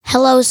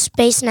Hello,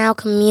 Space Now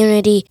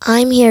community.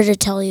 I'm here to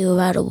tell you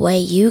about a way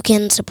you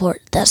can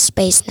support the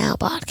Space Now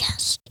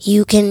podcast.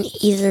 You can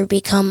either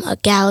become a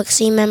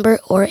Galaxy member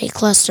or a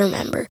Cluster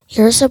member.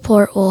 Your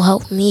support will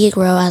help me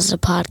grow as a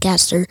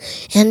podcaster,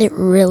 and it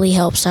really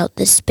helps out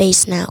the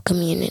Space Now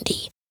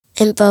community.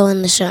 Info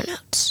in the show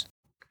notes.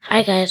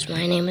 Hi guys,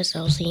 my name is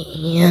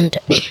Elsie, and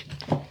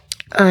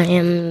I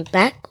am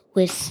back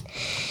with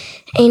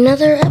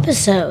another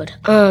episode.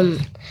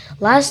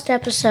 Last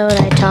episode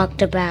I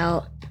talked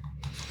about,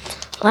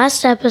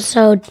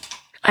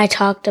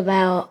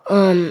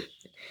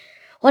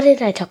 what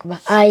did I talk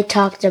about? I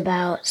talked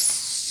about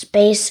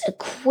space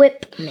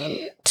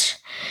equipment.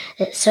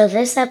 So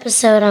this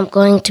episode I'm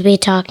going to be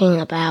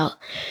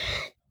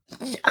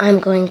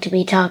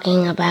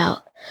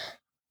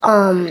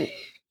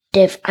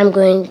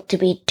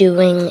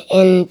doing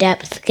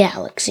in-depth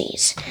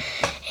galaxies.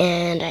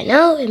 And I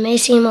know it may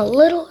seem a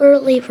little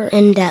early for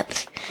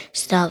in-depth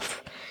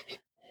stuff,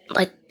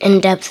 like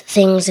in-depth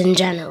things in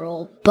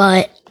general,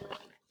 but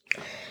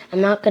I'm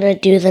not going to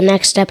do the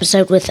next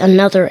episode with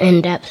another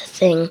in-depth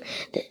thing.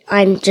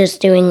 I'm just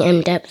doing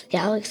in-depth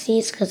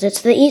galaxies because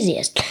it's the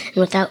easiest. And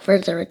without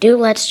further ado,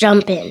 let's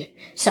jump in.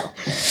 So,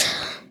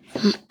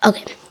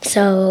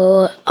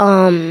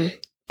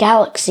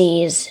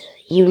 galaxies,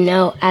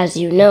 as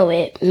you know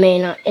it,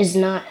 is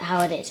not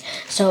how it is.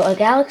 So a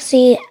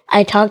galaxy,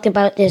 I talked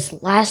about this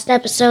last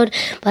episode,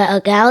 but a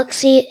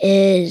galaxy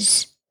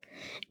is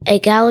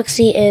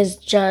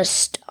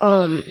just,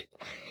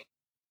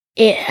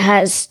 it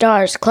has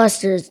stars,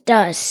 clusters,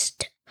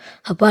 dust,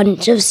 a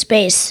bunch of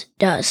space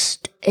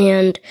dust,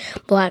 and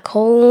black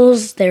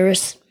holes.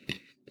 There's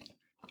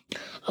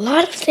a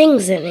lot of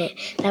things in it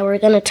that we're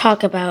going to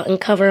talk about and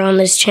cover on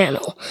this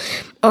channel.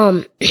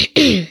 And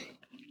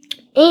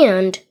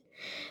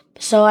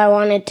so I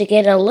wanted to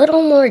get a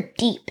little more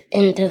deep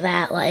into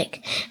that.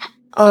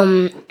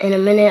 In a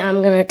minute,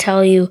 I'm going to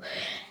tell you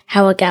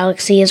how a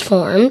galaxy is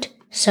formed.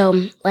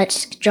 So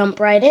let's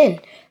jump right in.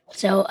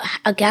 So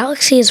a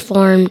galaxy is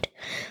formed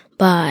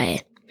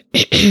by,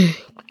 it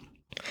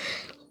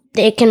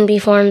can be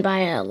formed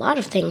by a lot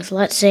of things.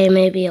 Let's say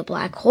maybe a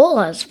black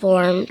hole is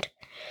formed.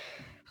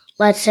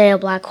 And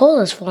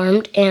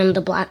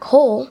the black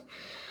hole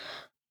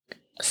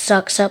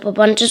sucks up a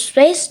bunch of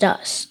space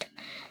dust.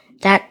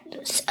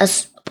 That's a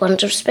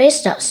bunch of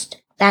space dust.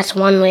 That's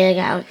one way a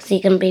galaxy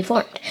can be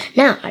formed.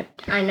 Now,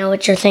 I know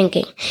what you're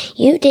thinking.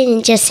 You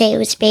didn't just say it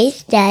was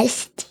space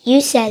dust.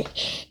 You said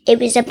it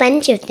was a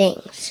bunch of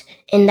things.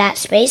 And that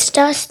space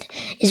dust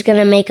is going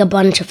to make a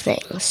bunch of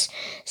things.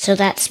 So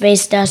that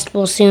space dust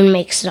will soon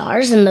make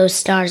stars, and those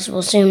stars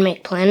will soon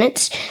make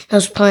planets.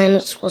 Those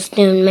planets will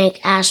soon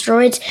make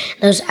asteroids.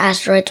 Those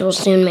asteroids will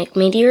soon make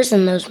meteors,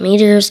 and those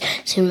meteors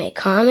soon make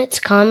comets,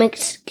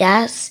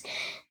 gases,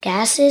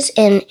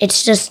 and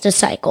it's just a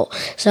cycle.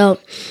 So,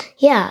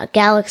 yeah,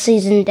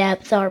 galaxies in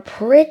depth are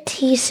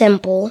pretty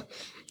simple.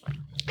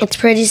 It's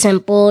pretty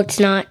simple. It's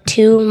not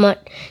too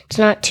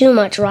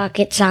much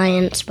rocket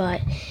science,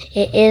 but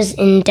it is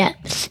in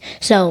depth.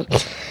 So,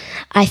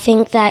 I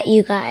think that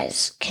you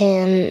guys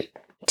can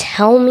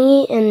tell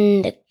me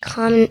in the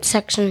comment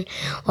section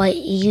what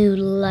you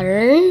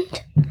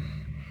learned.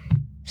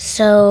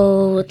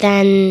 So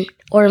then,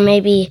 or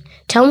maybe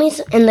tell me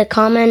in the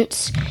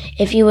comments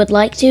if you would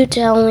like to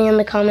tell me in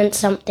the comments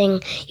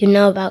something you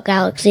know about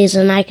galaxies,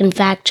 and I can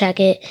fact check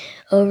it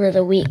over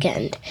the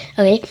weekend.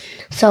 Okay,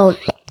 so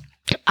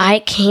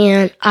I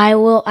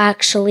will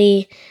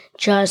actually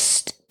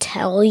just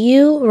tell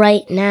you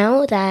right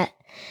now that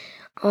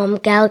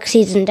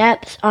galaxies in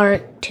depth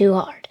aren't too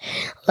hard.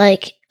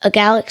 Like, a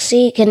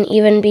galaxy can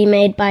even be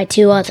made by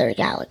two other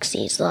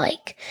galaxies.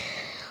 Like,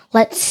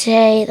 let's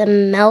say the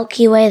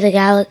Milky Way, the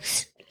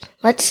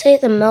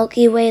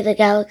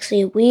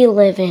galaxy we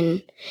live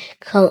in,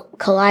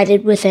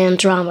 collided with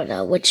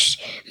Andromeda,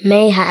 which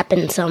may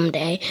happen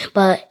someday,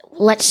 but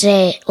let's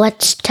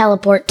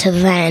teleport to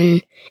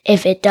then.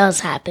 If it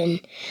does happen,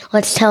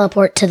 let's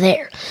teleport to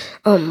there.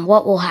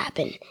 What will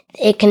happen?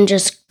 It can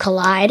just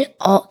collide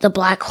all the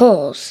black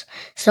holes.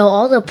 So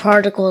all the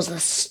particles, the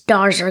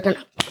stars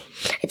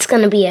it's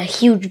gonna be a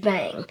huge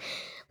bang.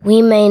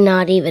 We may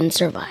not even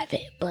survive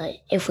it, but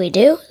if we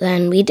do,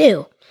 then we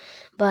do.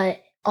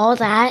 But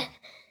while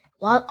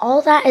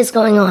all that is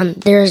going on,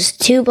 there's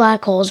two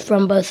black holes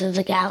from both of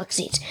the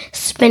galaxies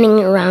spinning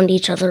around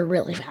each other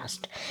really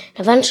fast.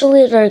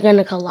 Eventually, they're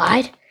gonna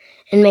collide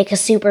and make a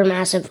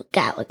supermassive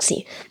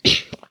galaxy.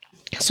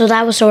 So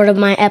that was sort of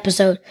my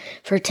episode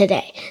for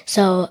today.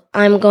 So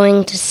I'm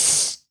going to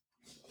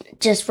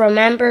just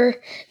remember,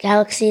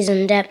 galaxies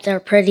in depth are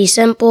pretty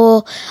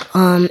simple.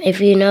 If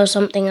you know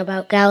something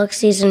about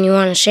galaxies and you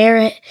want to share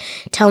it,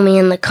 tell me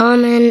in the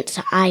comments.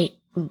 I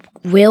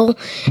will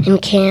and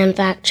can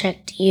fact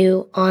check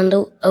you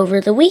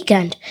over the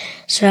weekend.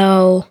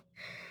 So,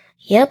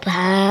 yep,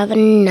 have a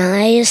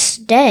nice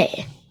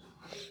day.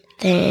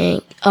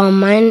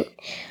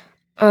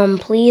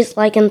 Please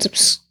like and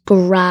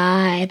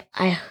subscribe.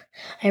 I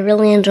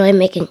really enjoy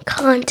making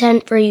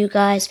content for you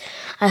guys.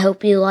 I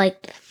hope you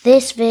liked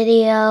this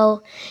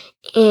video,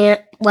 and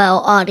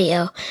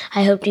audio.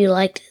 I hope you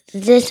liked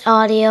this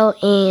audio,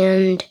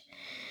 and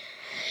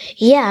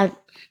yeah,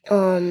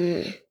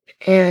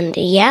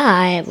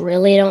 I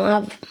really don't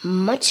have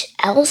much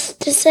else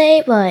to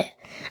say, but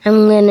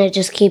I'm gonna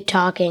just keep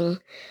talking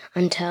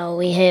until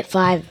we hit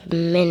 5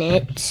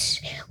 minutes,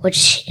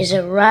 which is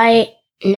right